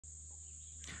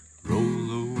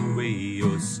Roll away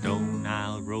your stone,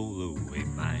 I'll roll away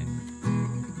mine.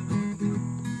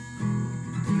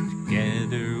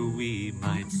 Together we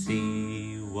might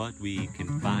see what we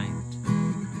can find.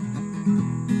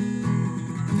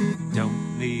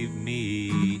 Don't leave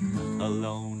me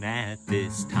alone at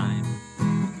this time,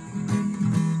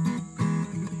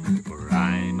 for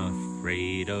I'm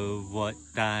afraid of what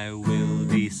I will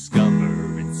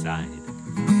discover inside.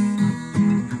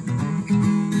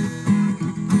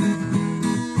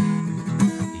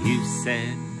 You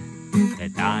said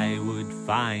that I would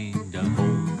find a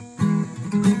home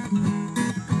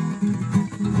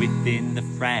within the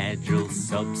fragile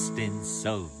substance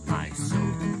of my soul.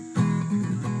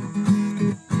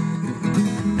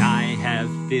 And I have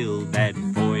filled that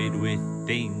void with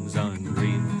things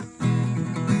unreal,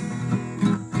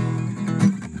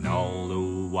 and all the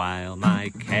while my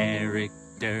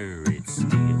character it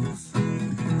steals.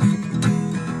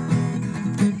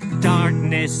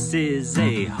 Darkness is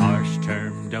a harsh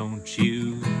term, don't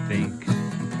you think?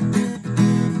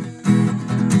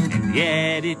 And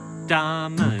yet it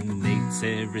dominates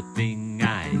everything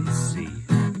I see.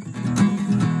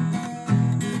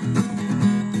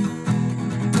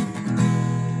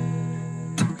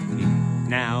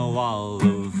 Now all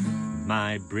of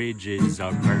my bridges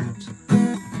are burnt.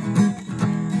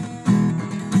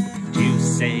 You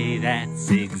say that's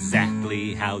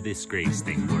exactly how this grace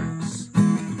thing works.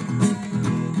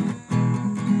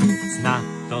 It's not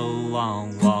the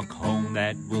long walk home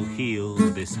that will heal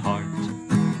this heart,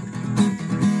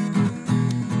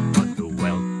 but the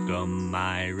welcome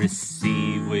I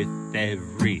receive with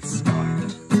every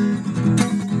start.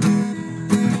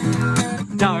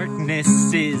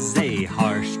 Darkness is a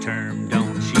harsh term,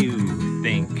 don't you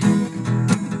think?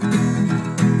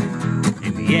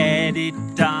 And yet it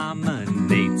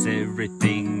dominates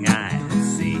everything I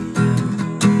see.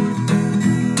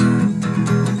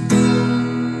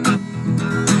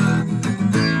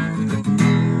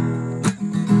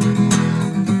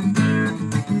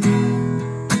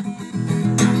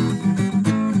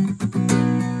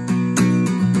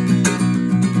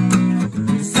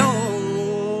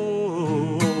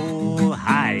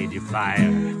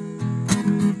 Fire.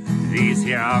 These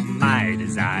here are my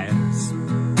desires,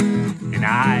 and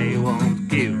I won't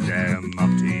give them up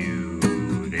to you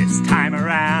this time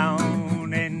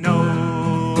around. And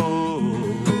no,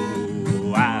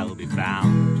 I'll be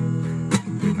found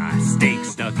with my stake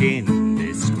stuck in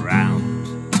this ground,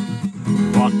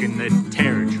 walking the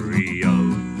territory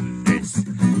of this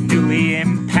newly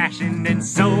impassioned and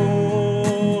soul.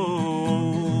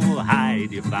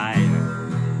 Hide your fire.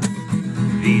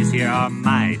 These here are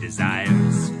my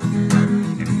desires,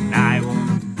 and I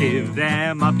won't give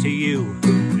them up to you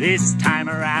this time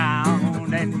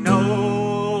around. And no,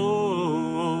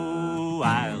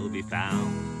 I'll be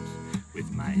found with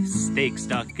my stake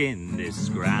stuck in this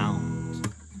ground,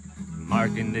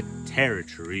 marking the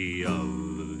territory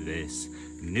of this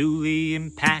newly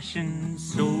impassioned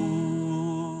soul.